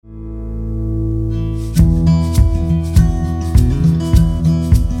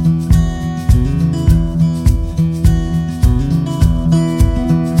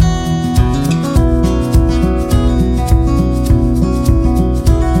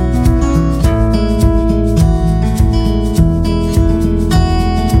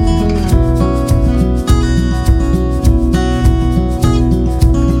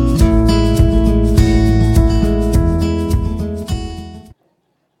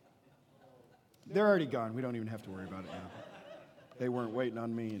They're already gone. We don't even have to worry about it now. They weren't waiting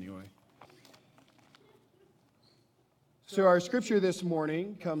on me anyway. So our scripture this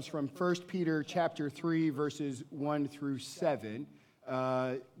morning comes from 1 Peter chapter 3, verses 1 through 7.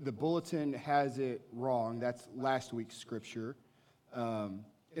 The bulletin has it wrong. That's last week's scripture.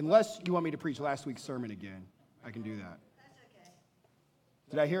 Unless you want me to preach last week's sermon again, I can do that. That's okay.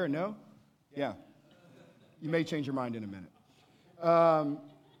 Did I hear a no? Yeah. You may change your mind in a minute.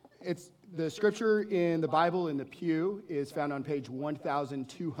 It's the scripture in the Bible in the pew is found on page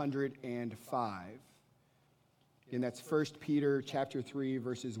 1205. And that's 1 Peter chapter 3,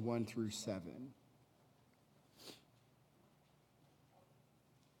 verses 1 through 7.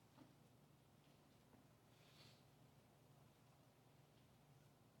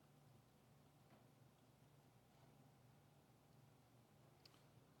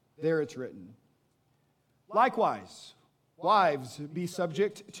 There it's written, "Likewise, wives, be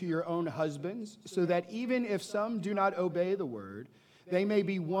subject to your own husbands, so that even if some do not obey the word, they may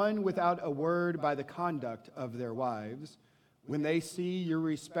be won without a word by the conduct of their wives, when they see your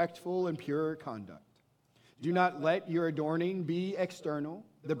respectful and pure conduct. Do not let your adorning be external,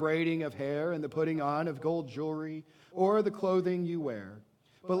 the braiding of hair and the putting on of gold jewelry, or the clothing you wear,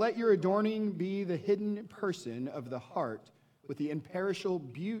 but let your adorning be the hidden person of the heart, with the imperishable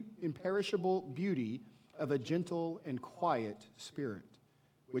beauty of a gentle and quiet spirit,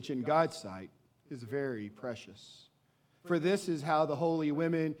 which in God's sight is very precious. For this is how the holy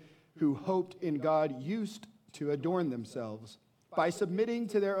women who hoped in God used to adorn themselves, by submitting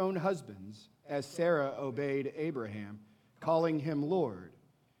to their own husbands, as Sarah obeyed Abraham, calling him Lord.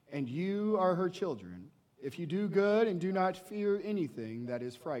 And you are her children, if you do good and do not fear anything that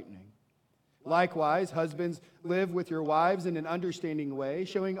is frightening. Likewise, husbands, live with your wives in an understanding way,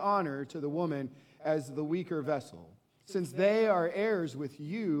 showing honor to the woman as the weaker vessel, since they are heirs with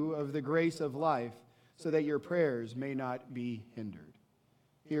you of the grace of life, so that your prayers may not be hindered."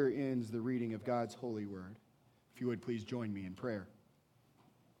 Here ends the reading of God's holy word. If you would please join me in prayer.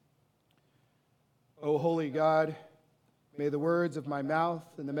 O holy God, may the words of my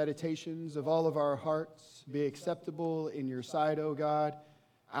mouth and the meditations of all of our hearts be acceptable in your sight, O God,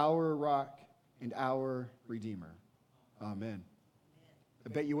 our rock and our Redeemer. Amen. I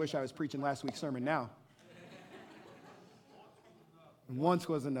bet you wish I was preaching last week's sermon now. Once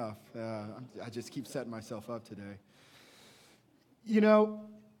was enough. I just keep setting myself up today. You know,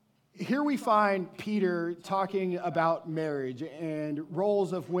 here we find Peter talking about marriage and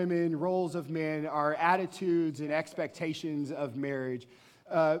roles of women, roles of men, our attitudes and expectations of marriage.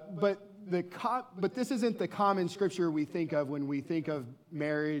 But this isn't the common scripture we think of when we think of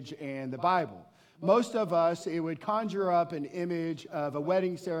marriage and the Bible. Most of us, it would conjure up an image of a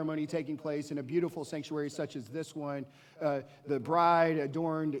wedding ceremony taking place in a beautiful sanctuary such as this one, the bride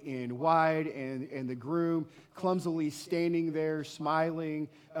adorned in white and the groom clumsily standing there smiling.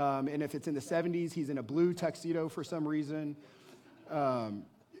 And if it's in the 70s, he's in a blue tuxedo for some reason. And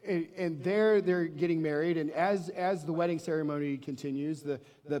they're getting married, and as the wedding ceremony continues,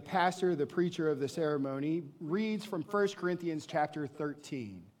 the pastor, the preacher of the ceremony, reads from 1 Corinthians chapter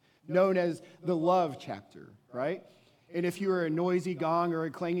 13, known as the love chapter, right? And if you are a noisy gong or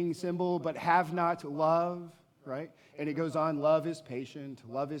a clanging cymbal, but have not love, right? And it goes on, love is patient,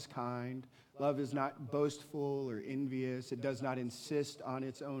 love is kind, love is not boastful or envious, it does not insist on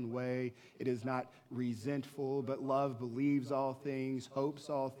its own way, it is not resentful, but love believes all things, hopes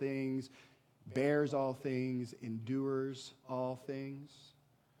all things, bears all things, endures all things.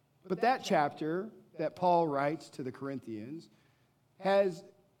 But that chapter that Paul writes to the Corinthians has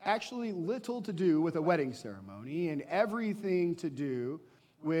actually little to do with a wedding ceremony and everything to do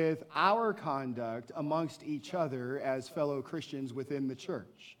with our conduct amongst each other as fellow Christians within the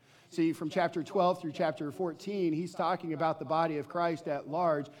church. See, from chapter 12 through chapter 14, he's talking about the body of Christ at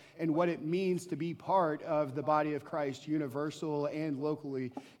large and what it means to be part of the body of Christ, universal and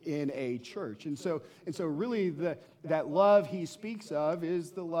locally in a church. And so really that love he speaks of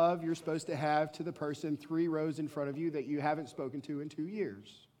is the love you're supposed to have to the person 3 rows in front of you that you haven't spoken to in 2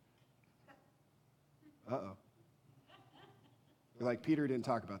 years. Uh-oh. You're like, Peter didn't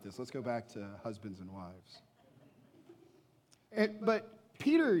talk about this. Let's go back to husbands and wives. But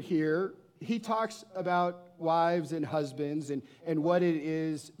Peter here, he talks about wives and husbands and what it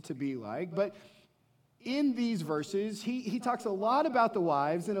is to be like. But in these verses, he talks a lot about the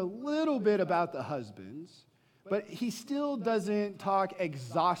wives and a little bit about the husbands. But he still doesn't talk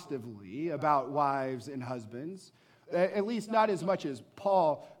exhaustively about wives and husbands. At least not as much as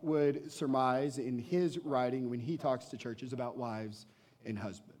Paul would surmise in his writing when he talks to churches about wives and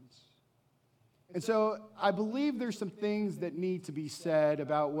husbands. And so I believe there's some things that need to be said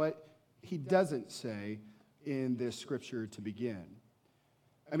about what he doesn't say in this scripture to begin.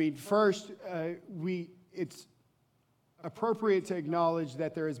 I mean, first, it's appropriate to acknowledge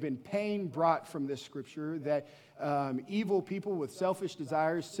that there has been pain brought from this scripture, that evil people with selfish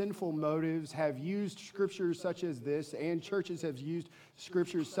desires, sinful motives have used scriptures such as this, and churches have used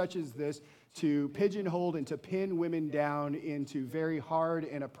scriptures such as this to pigeonhole and to pin women down into very hard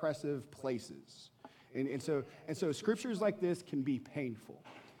and oppressive places. And so scriptures like this can be painful.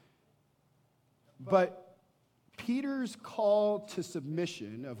 But Peter's call to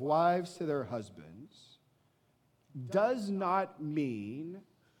submission of wives to their husbands does not mean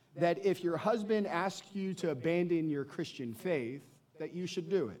that if your husband asks you to abandon your Christian faith, that you should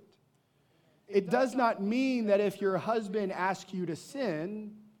do it. It does not mean that if your husband asks you to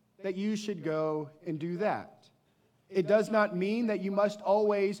sin, that you should go and do that. It does not mean that you must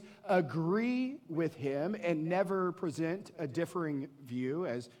always agree with him and never present a differing view,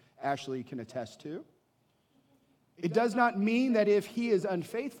 as Ashley can attest to. It does not mean that if he is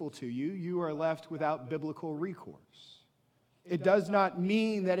unfaithful to you, you are left without biblical recourse. It does not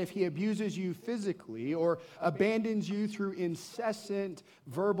mean that if he abuses you physically or abandons you through incessant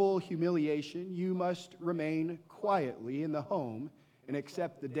verbal humiliation, you must remain quietly in the home and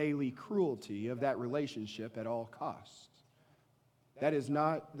accept the daily cruelty of that relationship at all costs. That is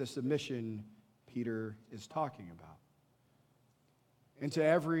not the submission Peter is talking about. And to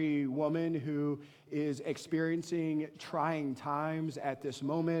every woman who is experiencing trying times at this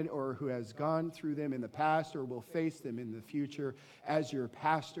moment, or who has gone through them in the past or will face them in the future, as your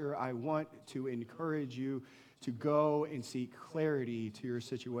pastor, I want to encourage you to go and seek clarity to your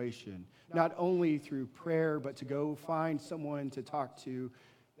situation, not only through prayer, but to go find someone to talk to.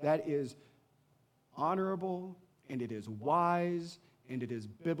 That is honorable, and it is wise, and it is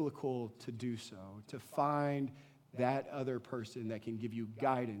biblical to do so, to find that other person that can give you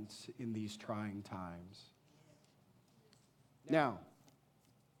guidance in these trying times. Now,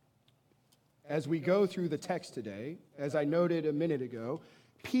 as we go through the text today, as I noted a minute ago,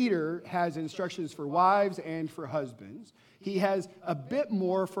 Peter has instructions for wives and for husbands. He has a bit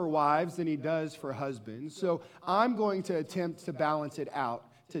more for wives than he does for husbands. So I'm going to attempt to balance it out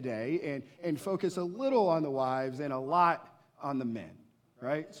today and focus a little on the wives and a lot on the men,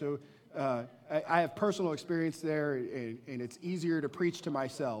 right? So I have personal experience there, and it's easier to preach to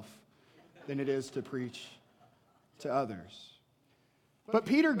myself than it is to preach to others. But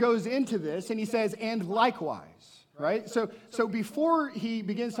Peter goes into this, and he says, and likewise, right? So before he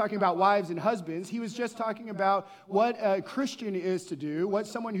begins talking about wives and husbands, he was just talking about what a Christian is to do, what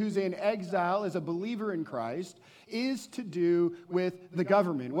someone who's in exile as a believer in Christ is to do with the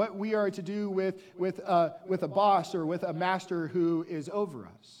government, what we are to do with a boss or with a master who is over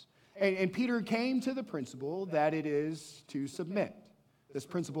us. And Peter came to the principle that it is to submit, this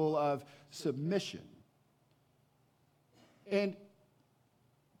principle of submission. And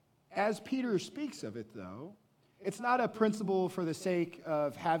as Peter speaks of it, though, it's not a principle for the sake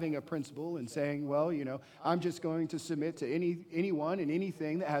of having a principle and saying, well, I'm just going to submit to anyone and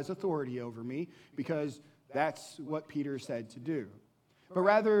anything that has authority over me, because that's what Peter said to do. But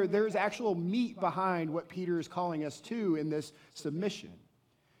rather, there's actual meat behind what Peter is calling us to in this submission.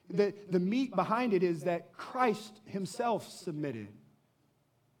 The meat behind it is that Christ himself submitted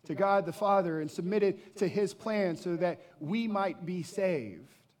to God the Father and submitted to his plan so that we might be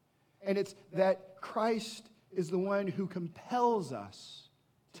saved. And it's that Christ is the one who compels us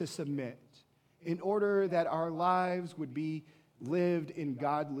to submit in order that our lives would be lived in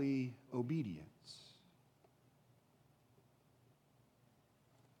godly obedience.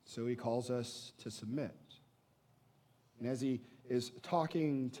 So he calls us to submit. And as he is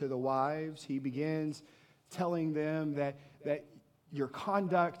talking to the wives, he begins telling them that your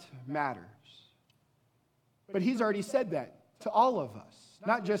conduct matters. But he's already said that to all of us,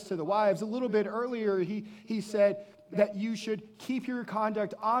 not just to the wives. A little bit earlier, he said that you should keep your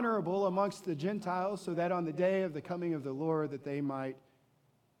conduct honorable amongst the Gentiles, so that on the day of the coming of the Lord that they might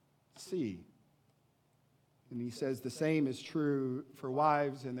see. And he says the same is true for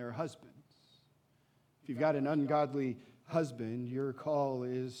wives and their husbands. If you've got an ungodly husband, your call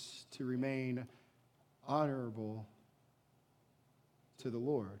is to remain honorable to the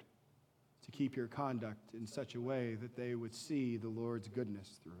Lord, to keep your conduct in such a way that they would see the Lord's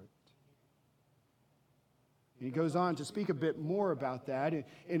goodness through it. And he goes on to speak a bit more about that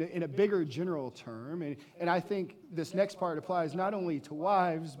in a bigger general term. And I think this next part applies not only to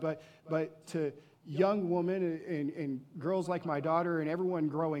wives, but to young women and girls like my daughter and everyone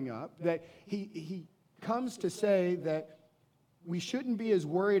growing up, that he comes to say that we shouldn't be as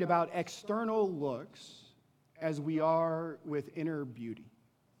worried about external looks as we are with inner beauty.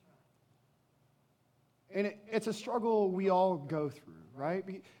 And it's a struggle we all go through, right?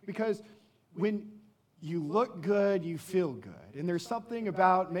 Because when you look good, you feel good. And there's something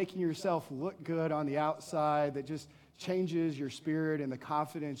about making yourself look good on the outside that just changes your spirit and the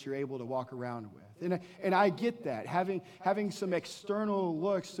confidence you're able to walk around with. And I get that. Having some external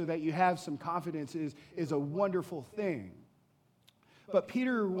looks so that you have some confidence is a wonderful thing. But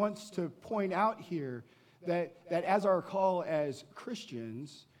Peter wants to point out here that as our call as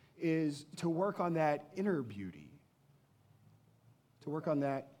Christians is to work on that inner beauty. To work on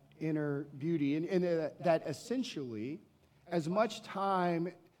that inner beauty. And that essentially, as much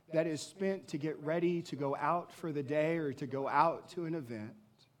time that is spent to get ready to go out for the day or to go out to an event,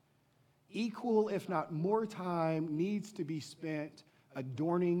 equal, if not more time, needs to be spent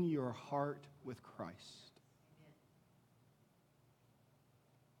adorning your heart with Christ.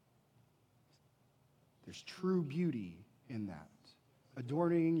 There's true beauty in that.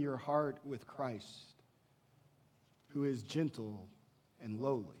 Adorning your heart with Christ, who is gentle and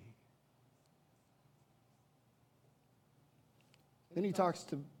lowly. Then he talks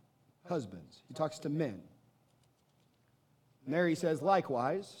to husbands. He talks to men. And there he says,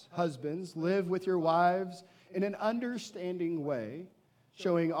 likewise, husbands, live with your wives in an understanding way,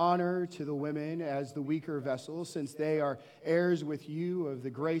 showing honor to the women as the weaker vessels, since they are heirs with you of the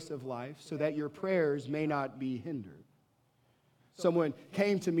grace of life, so that your prayers may not be hindered. Someone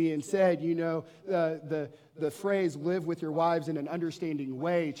came to me and said, the phrase live with your wives in an understanding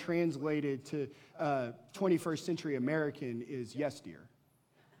way translated to 21st century American is yes, dear.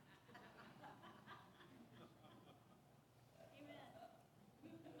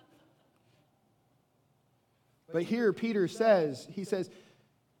 But here Peter says,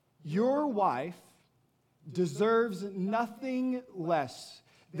 your wife deserves nothing less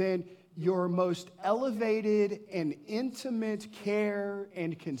than your most elevated and intimate care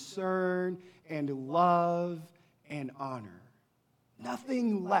and concern and love and honor.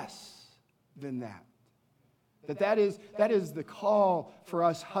 Nothing less than that. That is the call for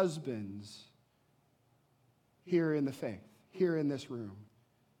us husbands here in the faith, here in this room.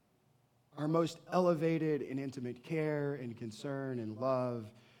 Our most elevated and intimate care and concern and love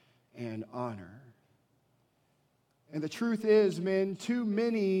and honor. And the truth is, men, too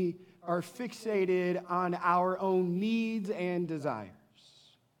many are fixated on our own needs and desires.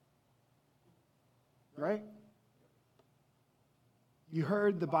 Right? You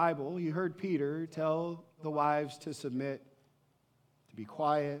heard the Bible, you heard Peter tell the wives to submit, to be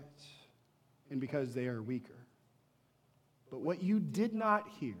quiet, and because they are weaker. But what you did not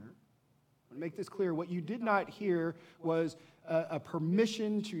hear, I want to make this clear, what you did not hear was a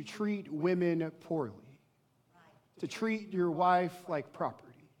permission to treat women poorly, to treat your wife like property,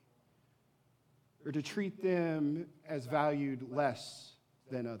 or to treat them as valued less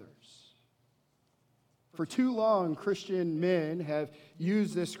than others. For too long, Christian men have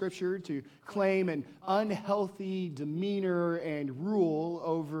used this scripture to claim an unhealthy demeanor and rule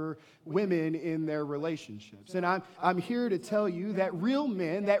over women in their relationships. And I'm here to tell you that real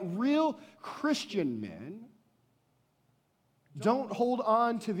men, that real Christian men, don't hold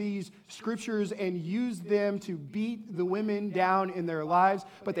on to these scriptures and use them to beat the women down in their lives,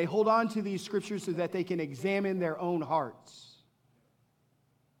 but they hold on to these scriptures so that they can examine their own hearts.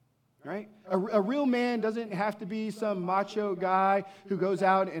 Right? A real man doesn't have to be some macho guy who goes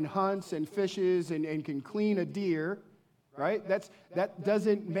out and hunts and fishes and can clean a deer. Right? That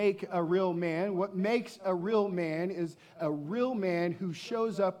doesn't make a real man. What makes a real man is a real man who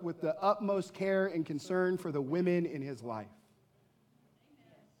shows up with the utmost care and concern for the women in his life.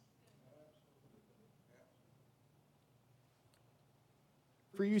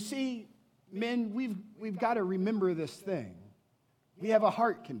 For you see, men, we've got to remember this thing. We have a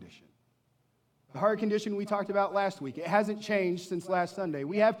heart condition. The heart condition we talked about last week. It hasn't changed since last Sunday.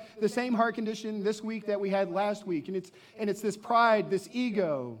 We have the same heart condition this week that we had last week. And it's this pride, this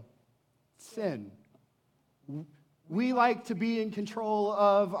ego, sin. We like to be in control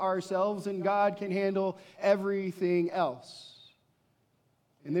of ourselves, and God can handle everything else.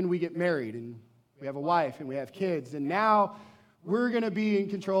 And then we get married, and we have a wife, and we have kids. And now we're going to be in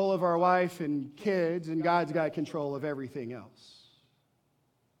control of our wife and kids, and God's got control of everything else.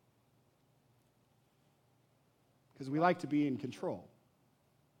 Because we like to be in control.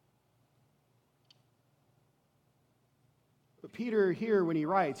 But Peter here, when he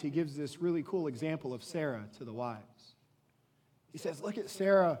writes, he gives this really cool example of Sarah to the wives. He says, look at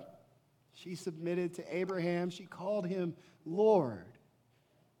Sarah. She submitted to Abraham. She called him Lord.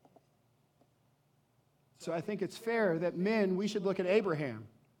 So I think it's fair that men, we should look at Abraham.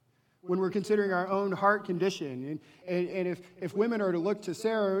 when we're considering our own heart condition. And if women are to look to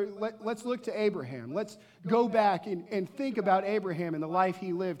Sarah, let's look to Abraham. Let's go back and think about Abraham and the life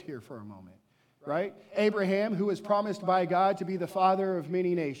he lived here for a moment, right? Abraham, who was promised by God to be the father of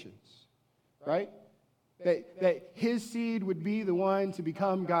many nations, right? That his seed would be the one to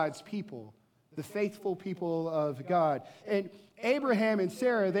become God's people, the faithful people of God. And Abraham and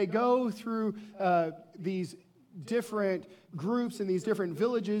Sarah, they go through these different groups and these different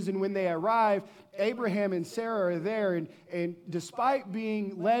villages, and when they arrive, Abraham and Sarah are there, and despite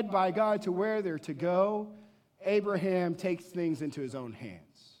being led by God to where they're to go, Abraham takes things into his own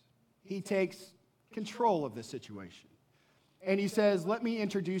hands. He takes control of the situation. And he says, "Let me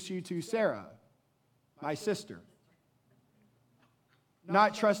introduce you to Sarah, my sister."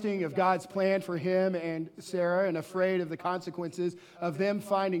 Not trusting of God's plan for him and Sarah and afraid of the consequences of them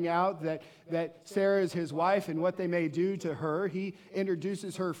finding out that Sarah is his wife and what they may do to her, he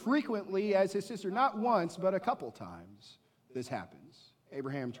introduces her frequently as his sister. Not once, but a couple times this happens.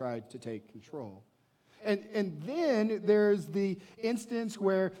 Abraham tried to take control. And then there's the instance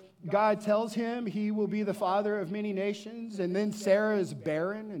where God tells him he will be the father of many nations, and then Sarah is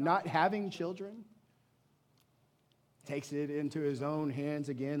barren and not having children. Takes it into his own hands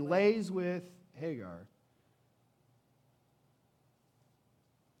again, lays with Hagar.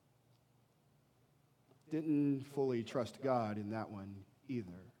 Didn't fully trust God in that one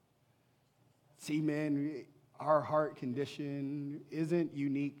either. See, men, our heart condition isn't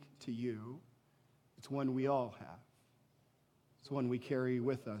unique to you. It's one we all have. It's one we carry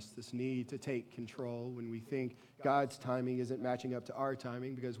with us, this need to take control when we think God's timing isn't matching up to our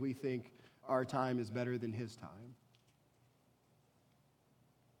timing because we think our time is better than his time.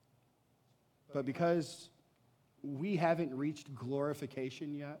 But because we haven't reached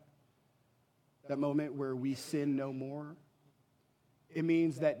glorification yet, that moment where we sin no more, it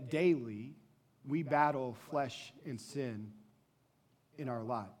means that daily we battle flesh and sin in our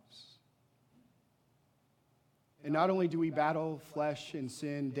lives. And not only do we battle flesh and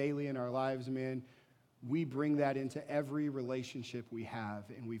sin daily in our lives, man, we bring that into every relationship we have,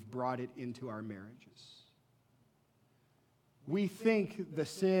 and we've brought it into our marriages. We think the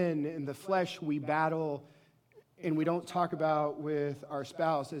sin and the flesh we battle and we don't talk about with our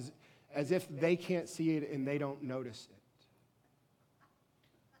spouse as if they can't see it and they don't notice it.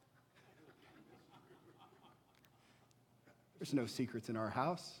 There's no secrets in our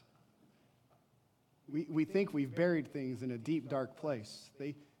house. We think we've buried things in a deep, dark place.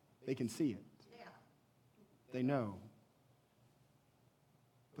 They can see it. They know.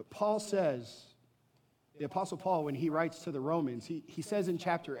 But Paul says, the Apostle Paul, when he writes to the Romans, he says in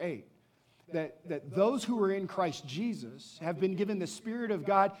chapter 8 that those who are in Christ Jesus have been given the Spirit of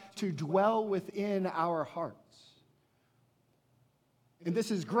God to dwell within our hearts. And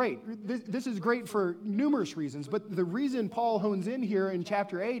this is great. This is great for numerous reasons, but the reason Paul hones in here in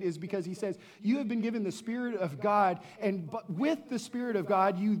chapter 8 is because he says, you have been given the Spirit of God, and with the Spirit of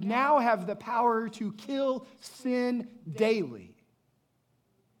God, you now have the power to kill sin daily.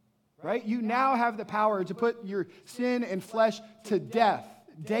 Right? You now have the power to put your sin and flesh to death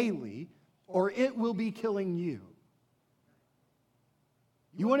daily, or it will be killing you.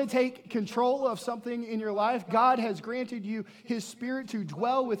 You want to take control of something in your life? God has granted you his Spirit to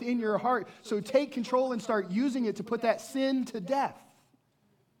dwell within your heart. So take control and start using it to put that sin to death.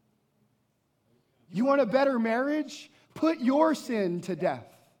 You want a better marriage? Put your sin to death.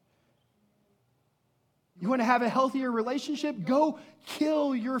 You want to have a healthier relationship? Go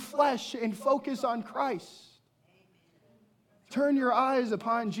kill your flesh and focus on Christ. Turn your eyes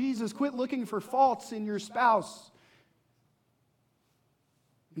upon Jesus. Quit looking for faults in your spouse.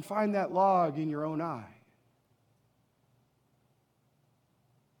 And find that log in your own eye.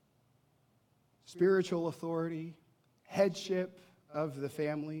 Spiritual authority, headship of the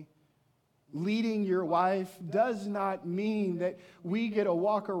family, leading your wife does not mean that we get to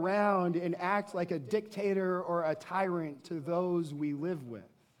walk around and act like a dictator or a tyrant to those we live with.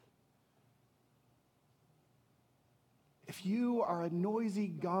 If you are a noisy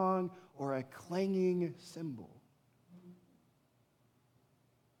gong or a clanging cymbal,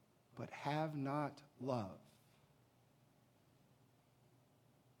 but have not love.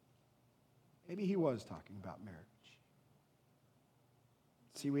 Maybe he was talking about marriage.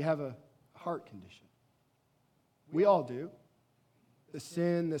 See, we have a heart condition. We all do. This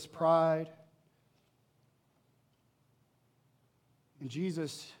sin, this pride. And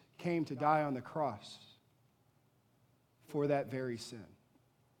Jesus came to die on the cross for that very sin.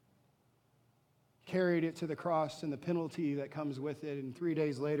 carried it to the cross and the penalty that comes with it, and 3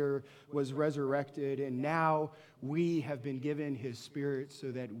 days later was resurrected, and now we have been given his Spirit so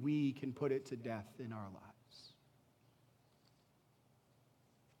that we can put it to death in our lives.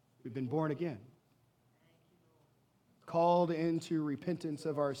 We've been born again, called into repentance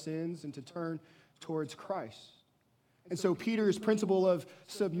of our sins and to turn towards Christ. And so Peter's principle of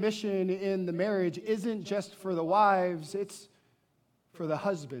submission in the marriage isn't just for the wives, it's for the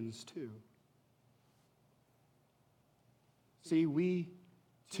husbands too. See, we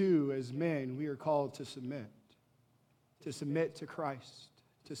too, as men, we are called to submit to Christ,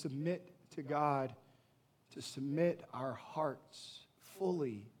 to submit to God, to submit our hearts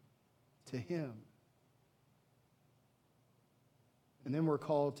fully to him. And then we're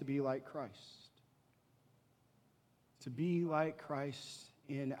called to be like Christ. To be like Christ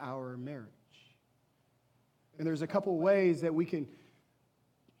in our marriage. And there's a couple ways that we can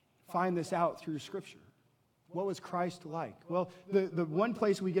find this out through Scripture. What was Christ like? Well, the one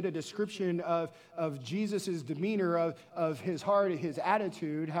place we get a description of Jesus' demeanor, of his heart, his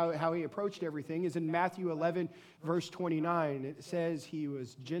attitude, how he approached everything is in Matthew 11, verse 29. It says he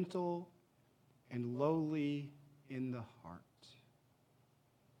was gentle and lowly in the heart.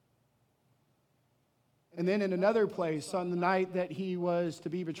 And then in another place, on the night that he was to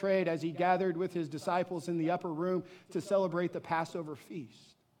be betrayed, as he gathered with his disciples in the upper room to celebrate the Passover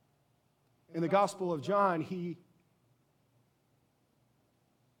feast. In the Gospel of John, he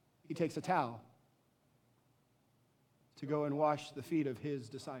takes a towel to go and wash the feet of his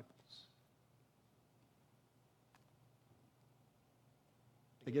disciples.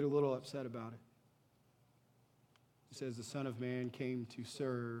 I get a little upset about it. He says the Son of Man came to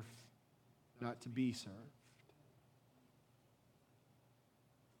serve, not to be served.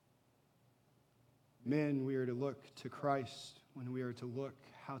 Men, we are to look to Christ when we are to look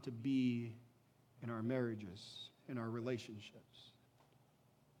how to be in our marriages, in our relationships.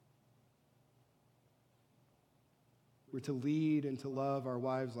 We're to lead and to love our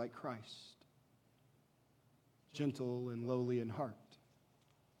wives like Christ, gentle and lowly in heart,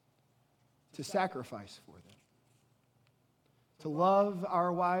 to sacrifice for them, to love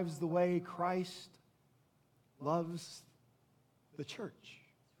our wives the way Christ loves the church.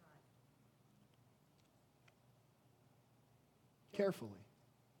 Carefully,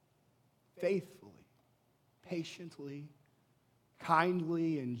 faithfully, patiently,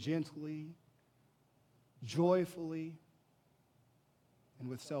 kindly and gently, joyfully, and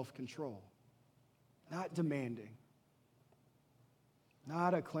with self-control. Not demanding,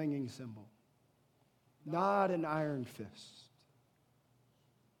 not a clanging cymbal, not an iron fist.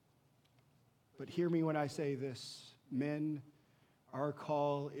 But hear me when I say this, men, our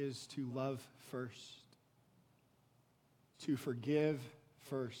call is to love first, to forgive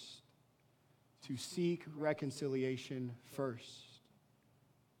first, to seek reconciliation first.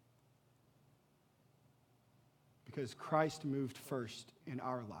 Because Christ moved first in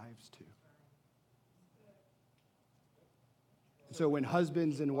our lives too. So when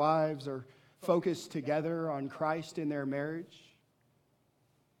husbands and wives are focused together on Christ in their marriage,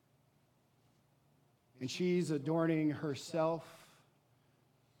 and she's adorning herself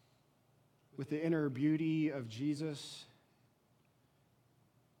with the inner beauty of Jesus,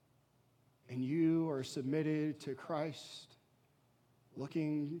 and you are submitted to Christ,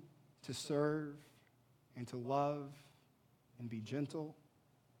 looking to serve and to love and be gentle,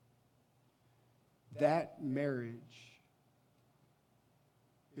 that marriage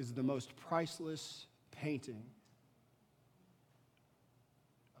is the most priceless painting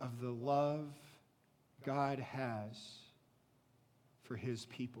of the love God has for his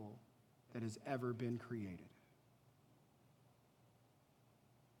people that has ever been created.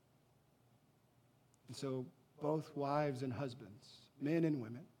 And so both wives and husbands, men and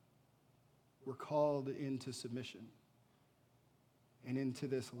women, were called into submission and into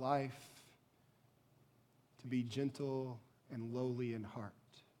this life to be gentle and lowly in heart.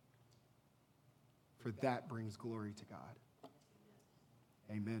 For that brings glory to God.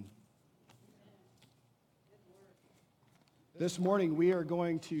 Amen. This morning we are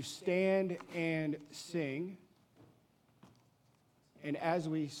going to stand and sing. And as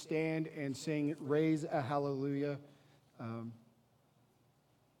we stand and sing, raise a hallelujah.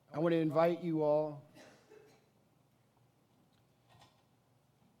 I want to invite you all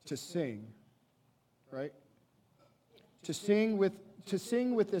to sing, right? To sing with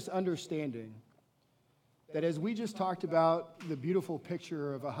this understanding that as we just talked about the beautiful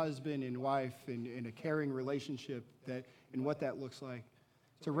picture of a husband and wife and a caring relationship and what that looks like,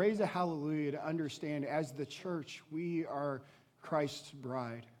 to raise a hallelujah, to understand as the church we are Christ's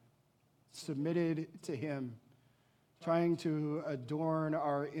bride. submitted to him, trying to adorn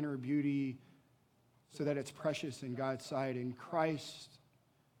our inner beauty so that it's precious in God's sight. And Christ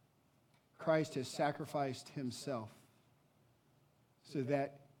has sacrificed himself so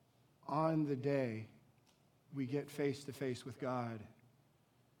that on the day we get face to face with God,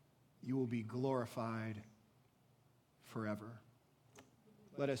 you will be glorified forever.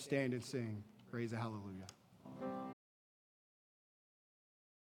 Let us stand and sing. Praise the hallelujah.